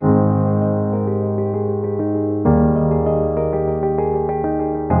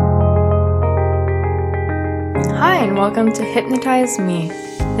and welcome to Hypnotize Me.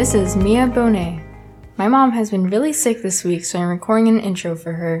 This is Mia Bonet. My mom has been really sick this week, so I'm recording an intro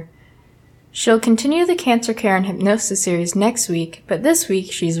for her. She'll continue the Cancer Care and Hypnosis series next week, but this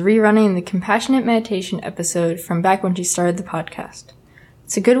week she's rerunning the Compassionate Meditation episode from back when she started the podcast.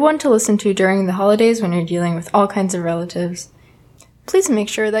 It's a good one to listen to during the holidays when you're dealing with all kinds of relatives. Please make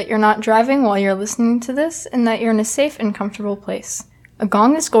sure that you're not driving while you're listening to this and that you're in a safe and comfortable place. A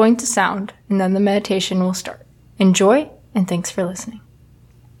gong is going to sound, and then the meditation will start. Enjoy, and thanks for listening.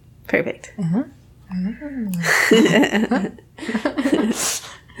 Perfect.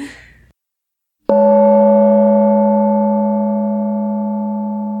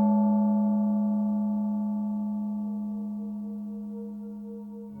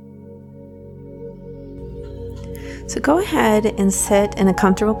 So go ahead and sit in a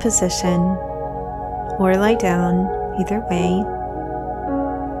comfortable position or lie down, either way,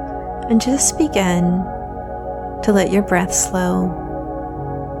 and just begin to let your breath slow.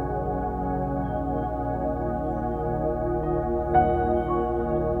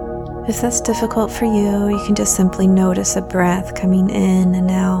 If that's difficult for you, you can just simply notice a breath coming in and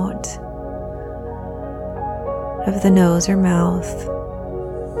out of the nose or mouth.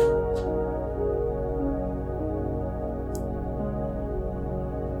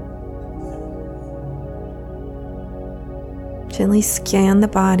 Gently scan the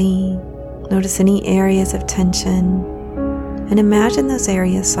body, notice any areas of tension, and imagine those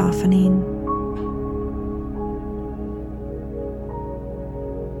areas softening.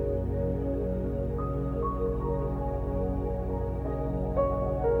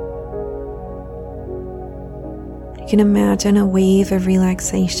 You can imagine a wave of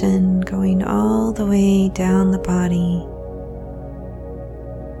relaxation going all the way down the body,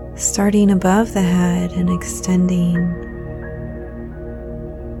 starting above the head and extending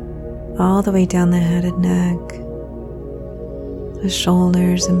all the way down the head and neck, the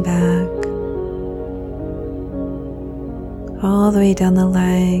shoulders and back, all the way down the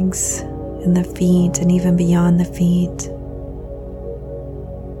legs and the feet and even beyond the feet.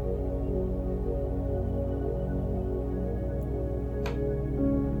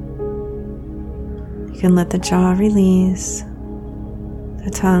 You can let the jaw release, the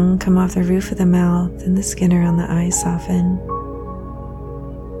tongue come off the roof of the mouth, and the skin around the eyes soften.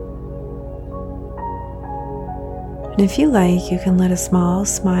 And if you like, you can let a small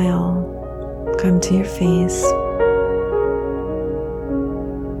smile come to your face.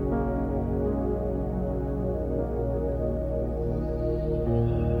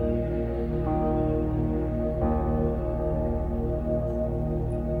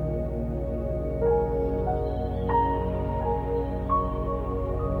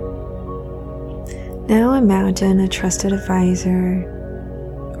 Now imagine a trusted advisor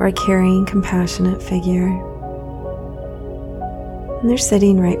or a caring, compassionate figure. And they're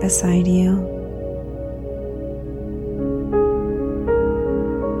sitting right beside you.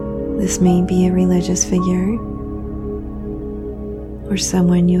 This may be a religious figure, or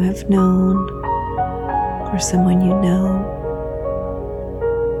someone you have known, or someone you know.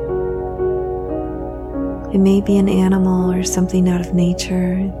 It may be an animal or something out of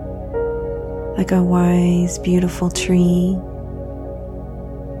nature, like a wise, beautiful tree.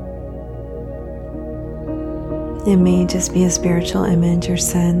 It may just be a spiritual image or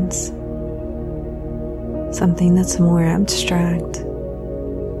sense, something that's more abstract.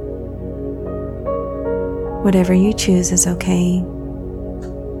 Whatever you choose is okay.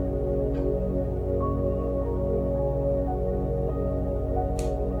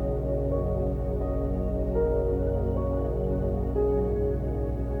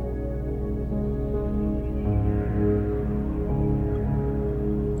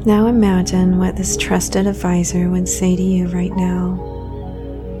 Now imagine what this trusted advisor would say to you right now.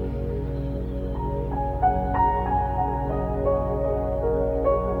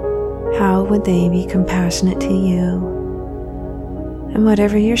 How would they be compassionate to you and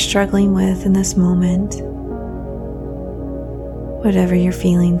whatever you're struggling with in this moment, whatever your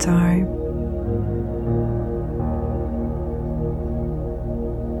feelings are?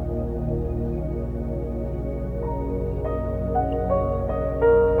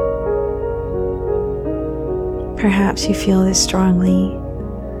 Perhaps you feel this strongly,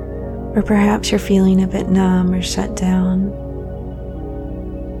 or perhaps you're feeling a bit numb or shut down.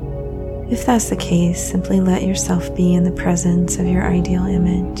 If that's the case, simply let yourself be in the presence of your ideal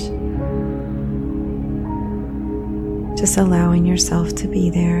image. Just allowing yourself to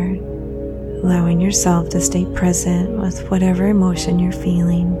be there, allowing yourself to stay present with whatever emotion you're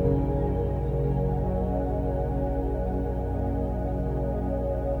feeling.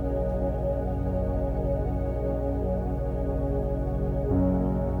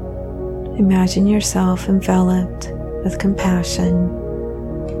 Imagine yourself enveloped with compassion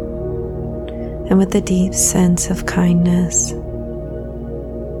and with a deep sense of kindness.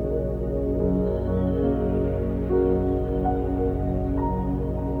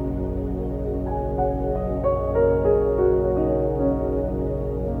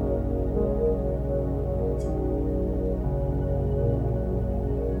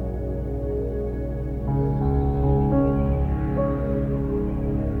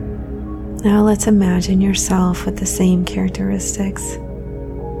 Now let's imagine yourself with the same characteristics,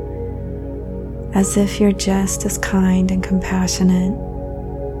 as if you're just as kind and compassionate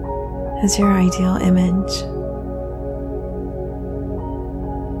as your ideal image.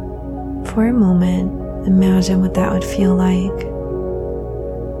 For a moment, imagine what that would feel like,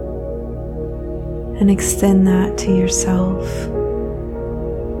 and extend that to yourself.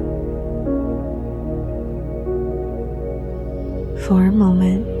 For a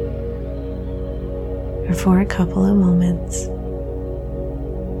moment, or for a couple of moments.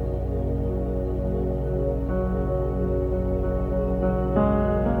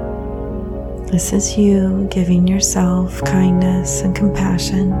 This is you giving yourself kindness and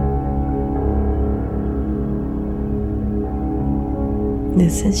compassion.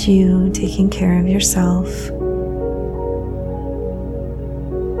 This is you taking care of yourself.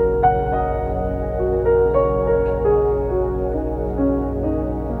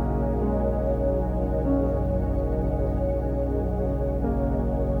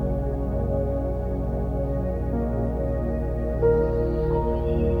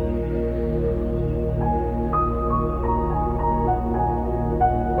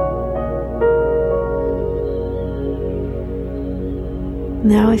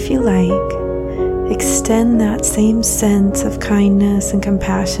 Now, if you like, extend that same sense of kindness and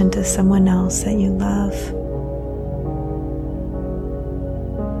compassion to someone else that you love.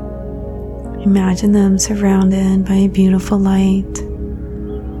 Imagine them surrounded by a beautiful light.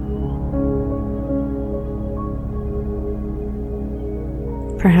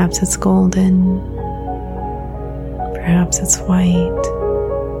 Perhaps it's golden. Perhaps it's white.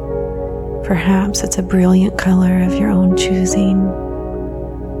 Perhaps it's a brilliant color of your own choosing.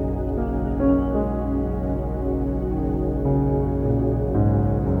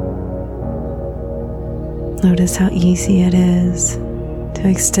 Notice how easy it is to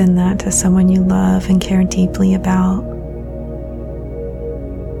extend that to someone you love and care deeply about.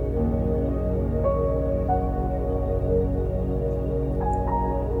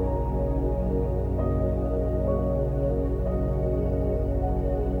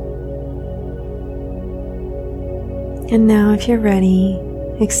 And now, if you're ready,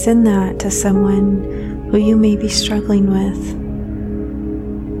 extend that to someone who you may be struggling with.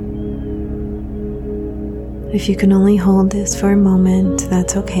 If you can only hold this for a moment,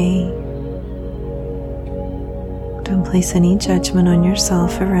 that's okay. Don't place any judgment on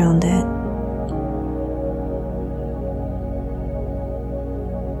yourself around it.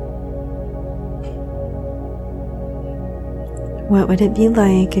 What would it be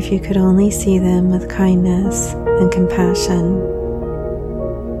like if you could only see them with kindness and compassion?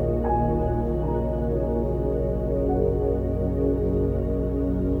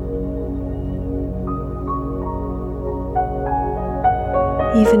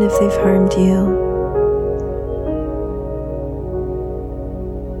 Even if they've harmed you.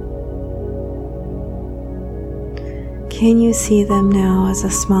 Can you see them now as a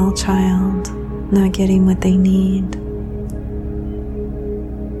small child, not getting what they need?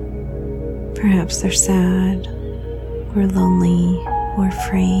 Perhaps they're sad, or lonely, or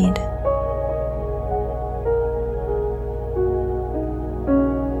afraid.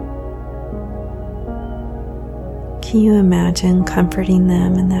 Can you imagine comforting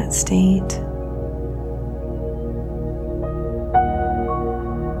them in that state?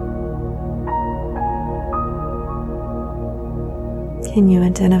 Can you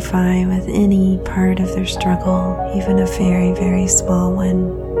identify with any part of their struggle, even a very, very small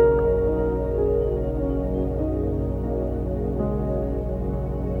one?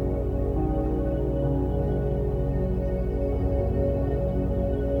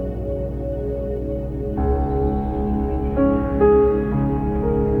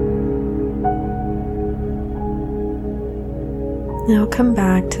 Now come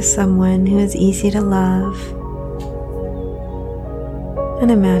back to someone who is easy to love,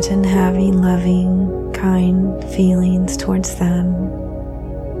 and imagine having loving, kind feelings towards them.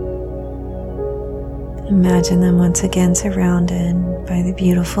 Imagine them once again surrounded by the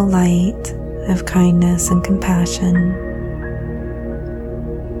beautiful light of kindness and compassion.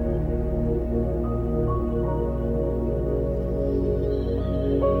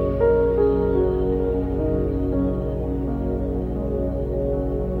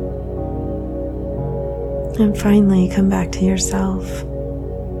 And finally, come back to yourself,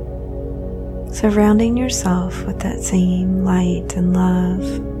 surrounding yourself with that same light and love.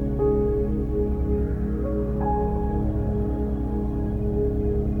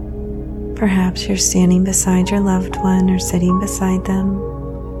 Perhaps you're standing beside your loved one or sitting beside them.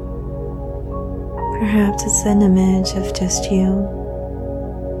 Perhaps it's an image of just you.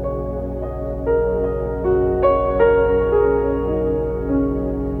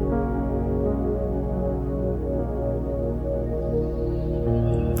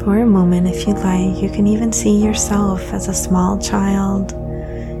 For a moment, if you'd like, you can even see yourself as a small child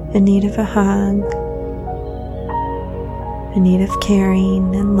in need of a hug, in need of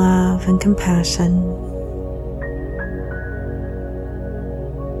caring and love and compassion.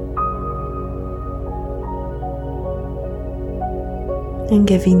 And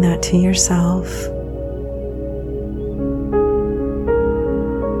giving that to yourself.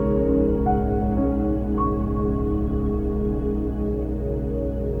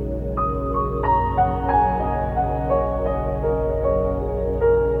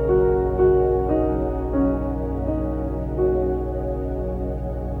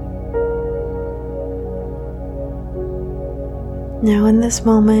 Now in this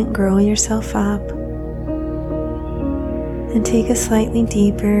moment, grow yourself up and take a slightly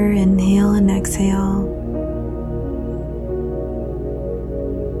deeper inhale and exhale.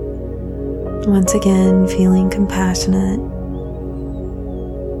 Once again, feeling compassionate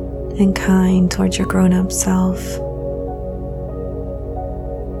and kind towards your grown-up self.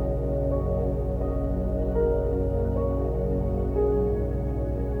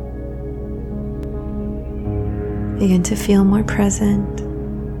 Begin to feel more present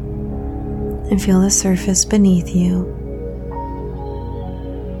and feel the surface beneath you.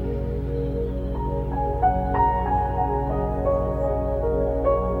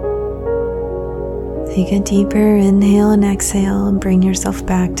 Take a deeper inhale and exhale and bring yourself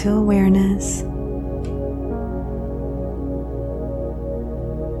back to awareness.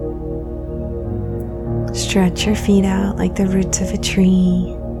 Stretch your feet out like the roots of a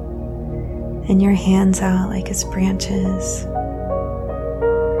tree, and your hands out like its branches.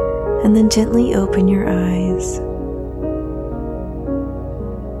 And then gently open your eyes.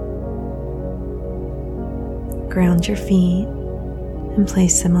 Ground your feet and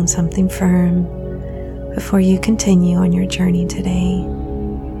place them on something firm before you continue on your journey today.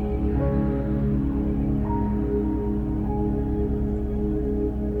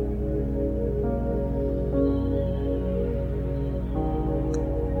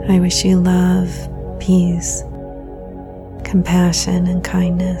 I wish you love, peace, compassion, and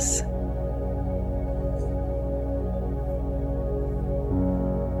kindness.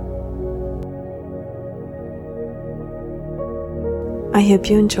 I hope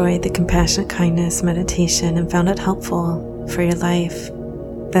you enjoyed the Compassionate Kindness meditation and found it helpful for your life.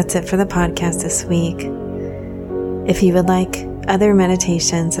 That's it for the podcast this week. If you would like other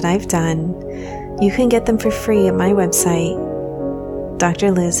meditations that I've done, you can get them for free at my website,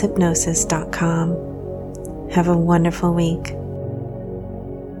 drlizhypnosis.com. Have a wonderful week.